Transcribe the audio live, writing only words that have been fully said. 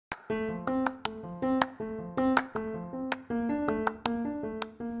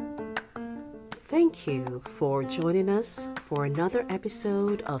Thank you for joining us for another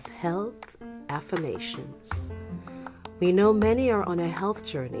episode of Health Affirmations. We know many are on a health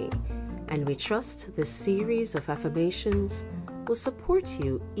journey, and we trust this series of affirmations will support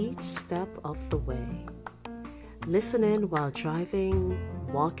you each step of the way. Listen in while driving,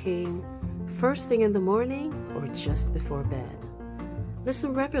 walking, first thing in the morning, or just before bed.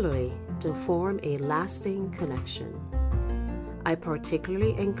 Listen regularly to form a lasting connection. I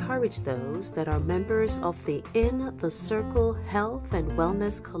particularly encourage those that are members of the In the Circle Health and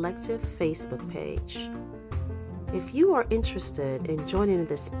Wellness Collective Facebook page. If you are interested in joining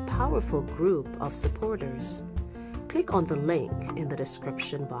this powerful group of supporters, click on the link in the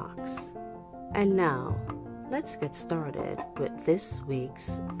description box. And now, let's get started with this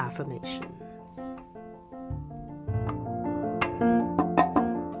week's affirmation.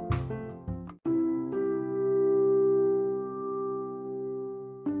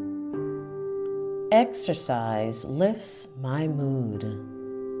 Exercise lifts my mood.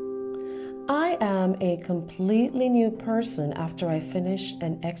 I am a completely new person after I finish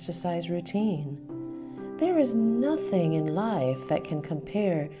an exercise routine. There is nothing in life that can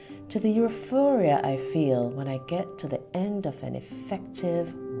compare to the euphoria I feel when I get to the end of an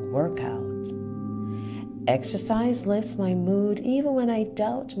effective workout. Exercise lifts my mood even when I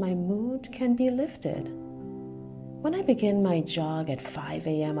doubt my mood can be lifted. When I begin my jog at 5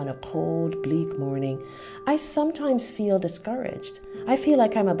 a.m. on a cold, bleak morning, I sometimes feel discouraged. I feel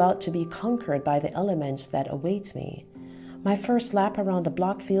like I'm about to be conquered by the elements that await me. My first lap around the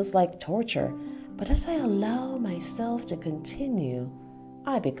block feels like torture, but as I allow myself to continue,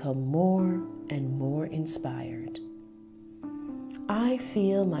 I become more and more inspired. I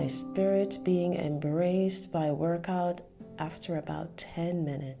feel my spirit being embraced by workout after about 10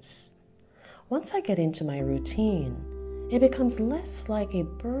 minutes. Once I get into my routine, it becomes less like a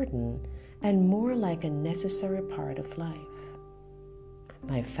burden and more like a necessary part of life.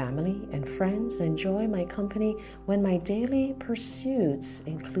 My family and friends enjoy my company when my daily pursuits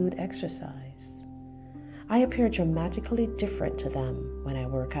include exercise. I appear dramatically different to them when I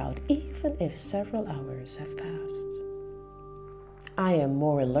work out, even if several hours have passed. I am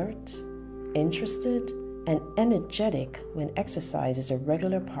more alert, interested, and energetic when exercise is a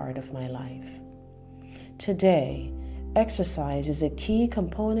regular part of my life. Today, exercise is a key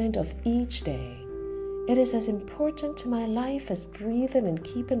component of each day. It is as important to my life as breathing and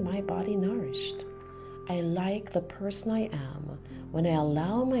keeping my body nourished. I like the person I am when I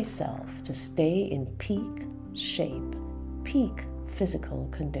allow myself to stay in peak shape, peak physical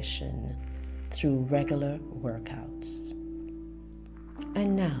condition through regular workouts.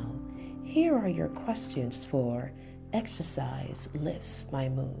 And now, here are your questions for Exercise Lifts My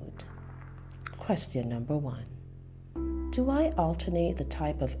Mood. Question number 1. Do I alternate the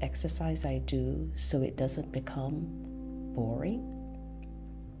type of exercise I do so it doesn't become boring?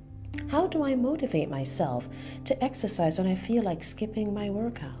 How do I motivate myself to exercise when I feel like skipping my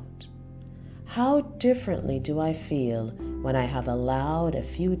workout? How differently do I feel when I have allowed a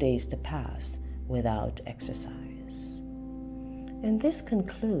few days to pass without exercise? And this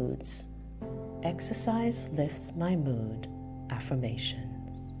concludes Exercise Lifts My Mood affirmation.